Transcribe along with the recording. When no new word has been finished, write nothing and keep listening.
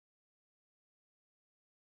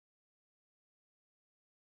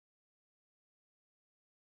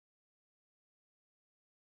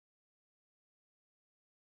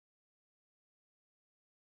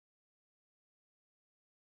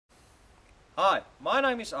Hi, my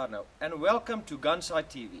name is Arno and welcome to GunSite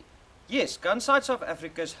TV. Yes, GunSite South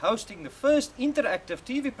Africa is hosting the first interactive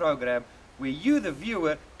TV program where you, the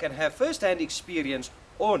viewer, can have first-hand experience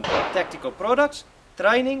on tactical products,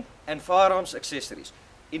 training and firearms accessories.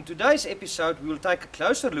 In today's episode we will take a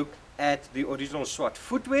closer look at the original SWAT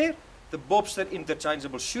footwear, the Bobster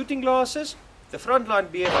interchangeable shooting glasses, the Frontline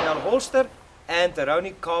BFL holster and the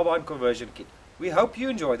Roni carbine conversion kit. We hope you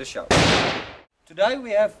enjoy the show. Today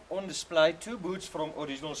we have on display two boots from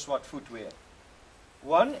original SWAT footwear.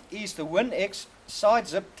 One is the WinX side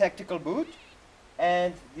zip tactical boot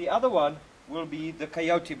and the other one will be the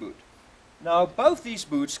Coyote boot. Now both these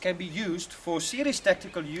boots can be used for serious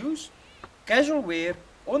tactical use, casual wear,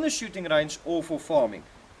 on the shooting range or for farming.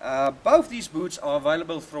 Both these boots are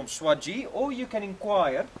available from SWAT G, or you can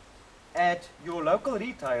inquire at your local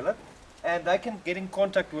retailer and they can get in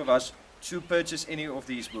contact with us to purchase any of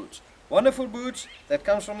these boots. Wonderful boots that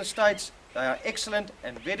comes from the States. They are excellent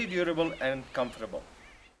and very durable and comfortable.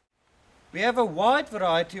 We have a wide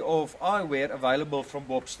variety of eyewear available from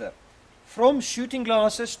Bobster, from shooting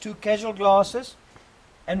glasses to casual glasses,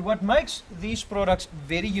 and what makes these products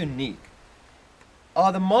very unique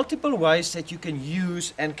are the multiple ways that you can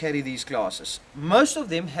use and carry these glasses. Most of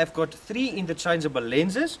them have got 3 interchangeable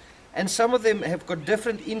lenses and some of them have got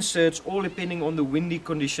different inserts, all depending on the windy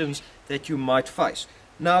conditions that you might face.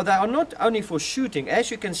 Now they are not only for shooting,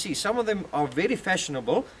 as you can see some of them are very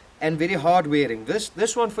fashionable and very hard wearing.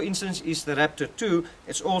 This one for instance is the Raptor 2.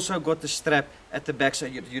 It's also got the strap at the back so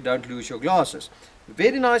you don't lose your glasses.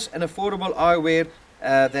 Very nice and affordable eyewear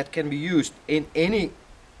that can be used in any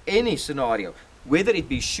scenario, whether it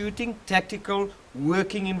be shooting, tactical,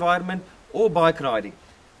 working environment or bike riding.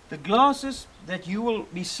 The glasses that you will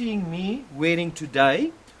be seeing me wearing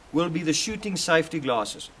today will be the shooting safety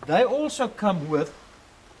glasses. They also come with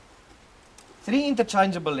 3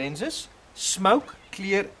 interchangeable lenses, smoke,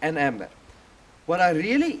 clear and amber. What I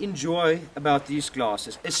really enjoy about these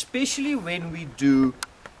glasses, especially when we do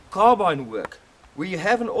carbine work, where you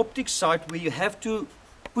have an optic sight where you have to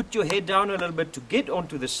put your head down a little bit to get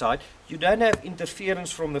onto the sight, you don't have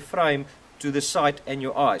interference from the frame to the sight and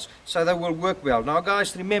your eyes. So they will work well. Now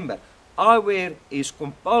guys, remember, eyewear is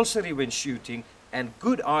compulsory when shooting and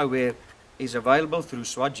good eyewear is available through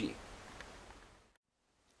SWAT G.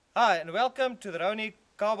 Hi and welcome to the Roni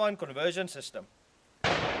carbine conversion system.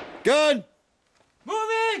 Gun!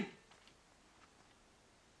 Moving!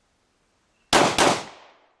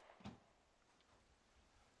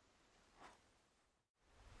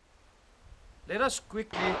 Let us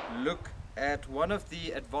quickly look at one of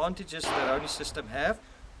the advantages the Roni system have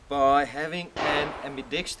by having an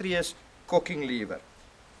ambidextrous cocking lever.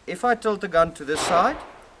 If I tilt the gun to this side,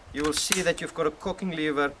 you will see that you've got a cocking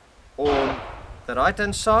lever on the right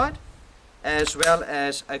hand side as well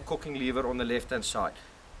as a cocking lever on the left hand side.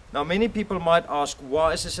 Now many people might ask,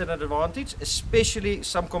 why is this an advantage, especially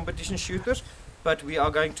some competition shooters, but we are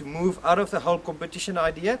going to move out of the whole competition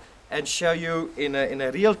idea and show you in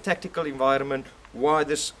a real tactical environment why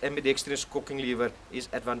this ambidextrous cocking lever is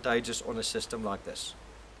advantageous on a system like this.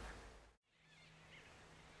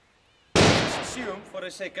 Let's assume for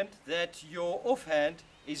a second that your offhand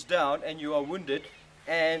is down and you are wounded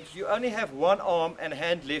and you only have one arm and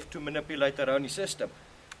hand left to manipulate the Roni system.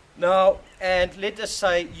 Now, and let us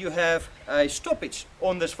say you have a stoppage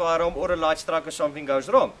on this firearm or a light strike or something goes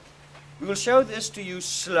wrong. We will show this to you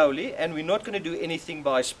slowly and we're not going to do anything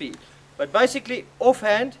by speed. But basically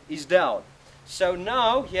offhand is down. So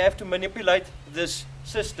now you have to manipulate this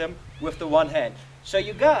system with the one hand. So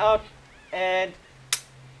you go out and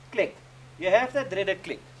click. You have that dreaded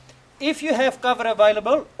click. If you have cover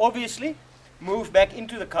available, obviously move back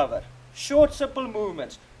into the cover. Short, simple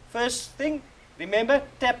movements. First thing, remember,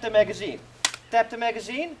 tap the magazine. Tap the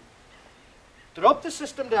magazine, drop the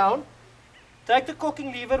system down, take the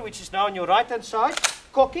cocking lever, which is now on your right hand side,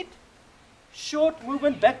 cock it, short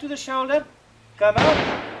movement back to the shoulder, come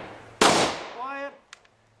out, fire,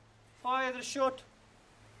 fire the shot,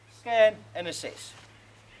 scan and assess.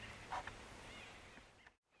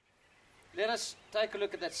 Let us take a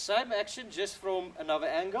look at that same action just from another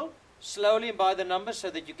angle. Slowly and by the numbers so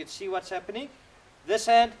that you can see what's happening. This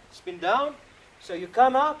hand spin down, so you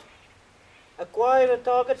come out, acquire the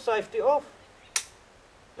target, safety off,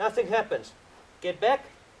 nothing happens. Get back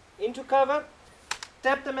into cover,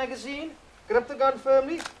 tap the magazine, grip the gun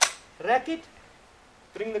firmly, rack it,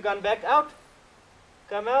 bring the gun back out,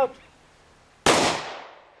 come out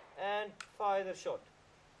and fire the shot.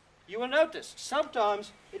 You will notice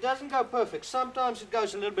sometimes it doesn't go perfect, sometimes it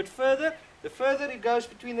goes a little bit further. The further it goes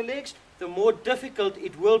between the legs, the more difficult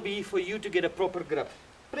it will be for you to get a proper grip.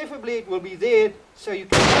 preferably it will be there so you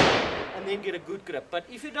can and then get a good grip. But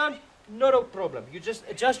if you don't, not a problem. You just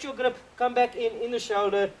adjust your grip, come back in the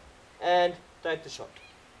shoulder and take the shot.